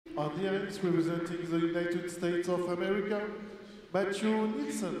On the ice, representing the United States of America,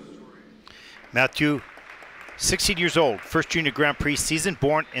 Nielsen. Matthew, 16 years old, first junior Grand Prix season,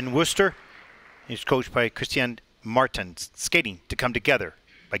 born in Worcester. He's coached by Christian Martin. Skating to Come Together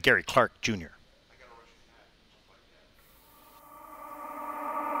by Gary Clark Jr.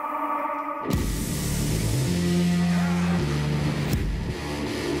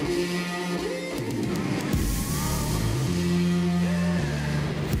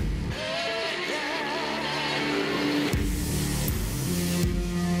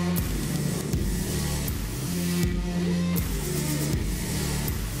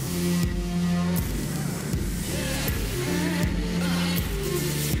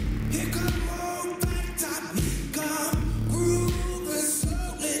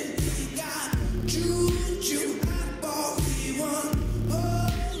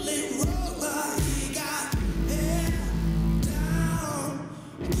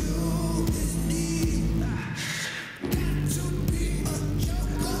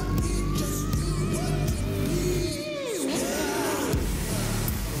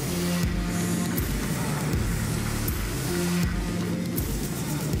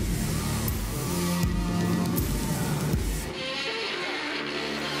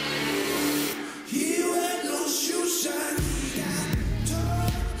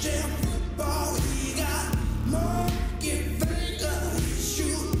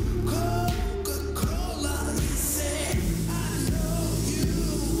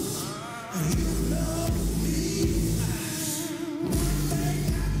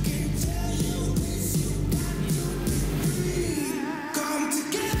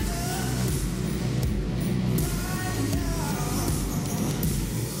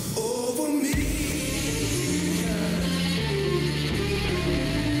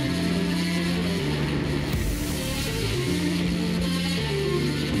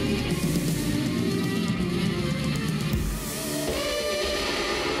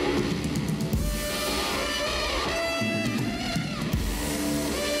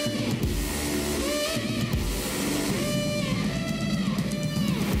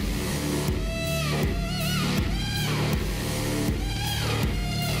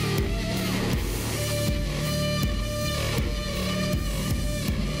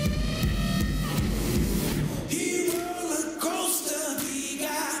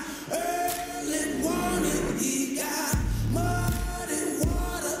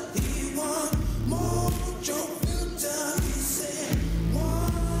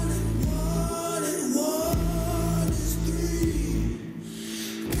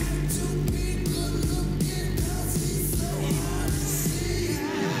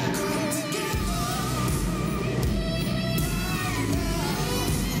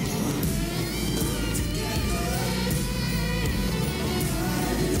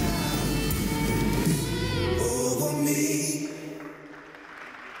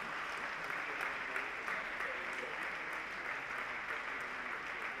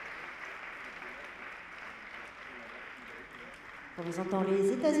 Représentant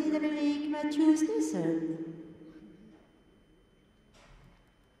les États-Unis d'Amérique, Nielsen.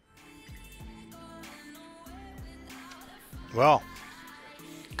 Well,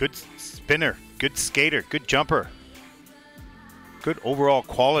 good spinner, good skater, good jumper, good overall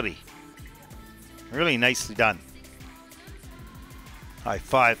quality. Really nicely done. High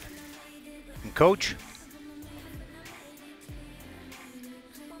five. And coach,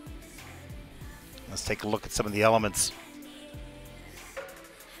 let's take a look at some of the elements.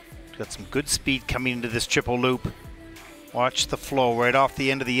 Got some good speed coming into this triple loop. Watch the flow right off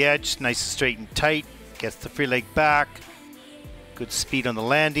the end of the edge, nice and straight and tight. Gets the free leg back. Good speed on the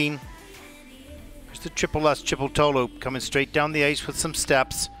landing. There's the triple S triple toe loop coming straight down the ice with some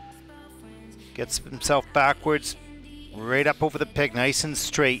steps. Gets himself backwards, right up over the peg, nice and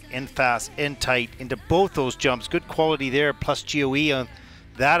straight and fast and tight into both those jumps. Good quality there, plus GOE on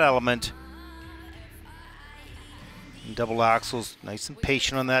that element. And double axels, nice and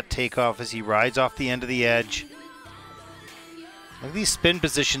patient on that takeoff as he rides off the end of the edge. Look at these spin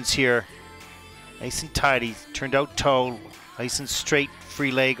positions here. Nice and tidy, turned out toe, nice and straight free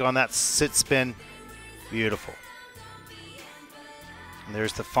leg on that sit spin. Beautiful. And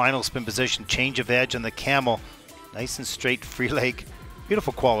there's the final spin position, change of edge on the camel. Nice and straight free leg,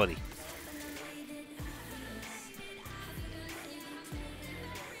 beautiful quality.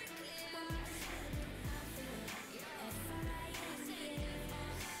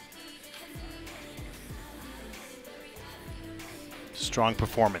 Strong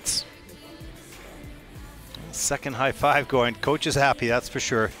performance. Second high five going. Coach is happy, that's for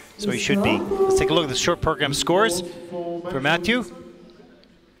sure. So he should be. Let's take a look at the short program scores for Matthew.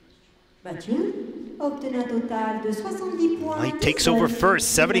 Mathieu obtenu un total de 70 points. Well, he takes over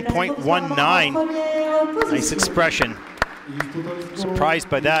first, 70.19. Nice expression. Surprised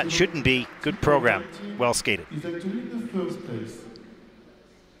by that, shouldn't be. Good program, well skated.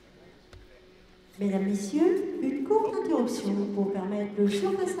 Mesdames, Messieurs, une courte interruption pour permettre le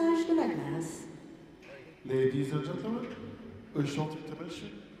surfaçage de la glace. Ladies and gentlemen, a short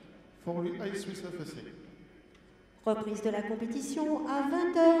intervention for the ice resurfacing. Reprise de la compétition à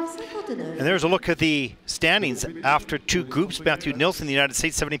 20h59. And there's a look at the standings after two groups. Matthew Nielsen, the United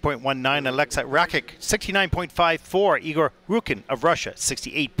States, 70.19. Alexei Rakic, 69.54. Igor Rukin of Russia,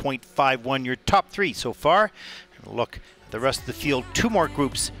 68.51. Your top three so far. And a look at the rest of the field. Two more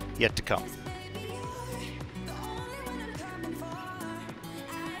groups yet to come.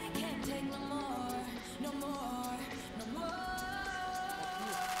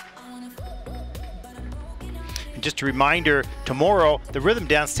 Just a reminder, tomorrow the rhythm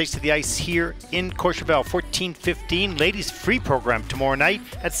dance takes to the ice here in Courchevel, 14:15. Ladies free program tomorrow night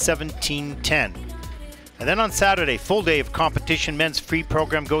at 17:10. And then on Saturday, full day of competition. Men's free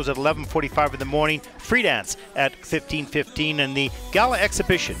program goes at 11:45 in the morning. Free dance at 15:15, and the gala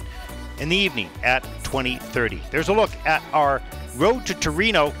exhibition in the evening at 20:30. There's a look at our road to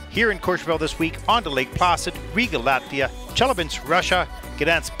Torino here in Courchevel this week, on to Lake Placid, Riga, Latvia, Chelyabinsk, Russia,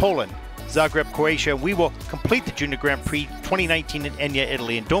 Gdansk, Poland, Zagreb, Croatia. We will complete the Junior Grand Prix 2019 in Egna,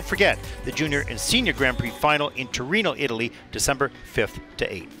 Italy. And don't forget the Junior and Senior Grand Prix final in Torino, Italy, December 5th to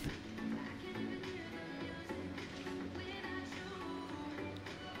 8th.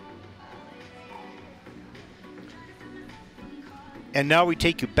 And now we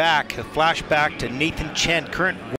take you back, a flashback to Nathan Chen, current